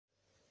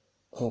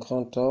un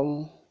grand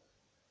homme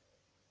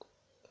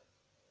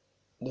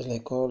de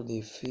l'école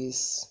des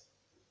fils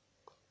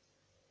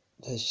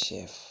de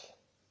chef,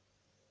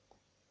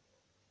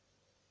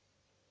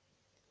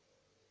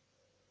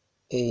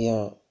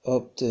 ayant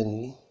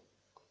obtenu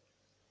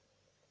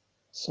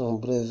son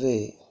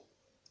brevet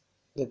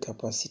de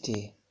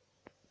capacité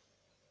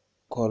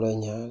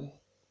coloniale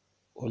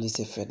au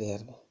lycée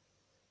fédéral.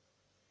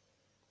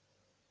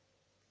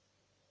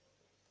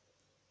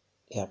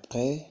 Et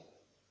après,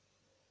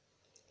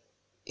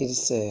 il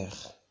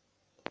sert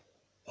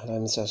à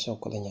l'administration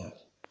coloniale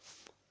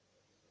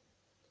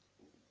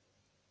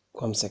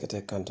comme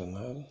secrétaire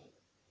cantonal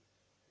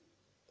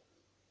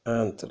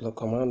entre le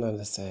commandant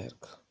de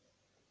cercle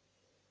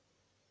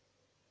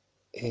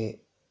et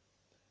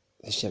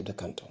le chef de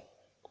canton.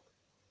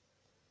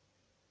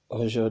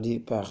 Aujourd'hui,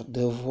 par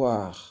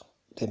devoir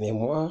de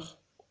mémoire,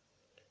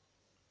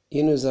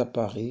 il nous a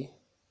paru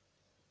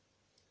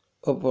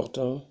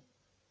opportun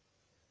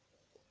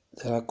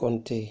de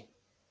raconter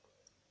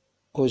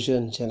aux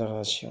jeunes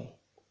générations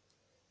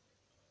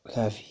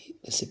la vie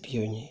de ce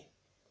pionnier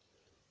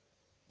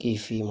qui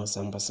fit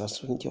Massamba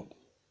Sassoum Diop.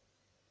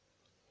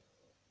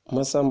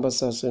 Massamba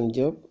Sassoum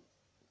Diop,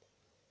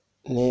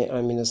 né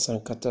en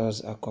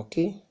 1914 à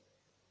Coki,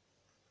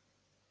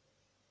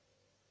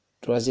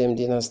 troisième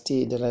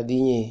dynastie de la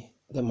lignée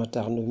de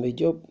Makhtar Ddoumbé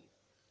Diop,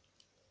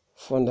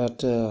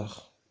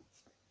 fondateur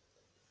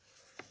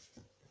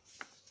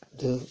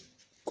de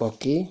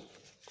Coki,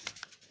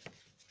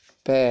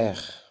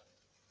 père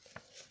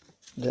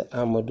de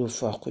Ahmadou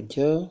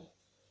khoudia,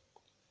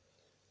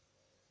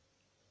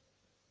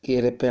 qui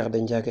est le père de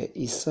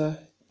Ngaye-Mékhé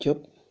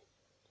Diop.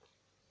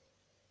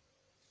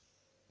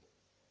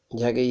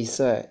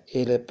 Ngaye-Mékhé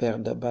est le père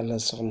de Balla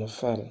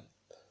Fall,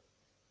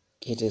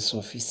 qui était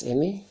son fils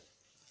aîné.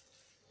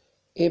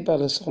 Et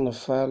Balla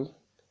Fall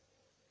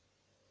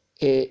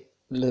est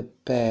le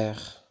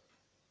père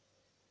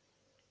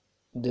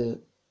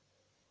de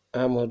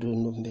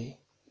Ahmadou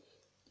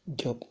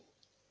Diop,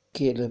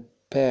 qui est le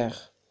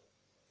père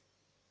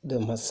de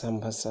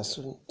Massamba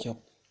Sassoum Diop.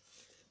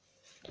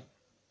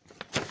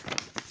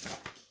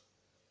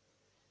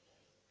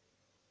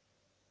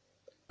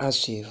 À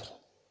suivre.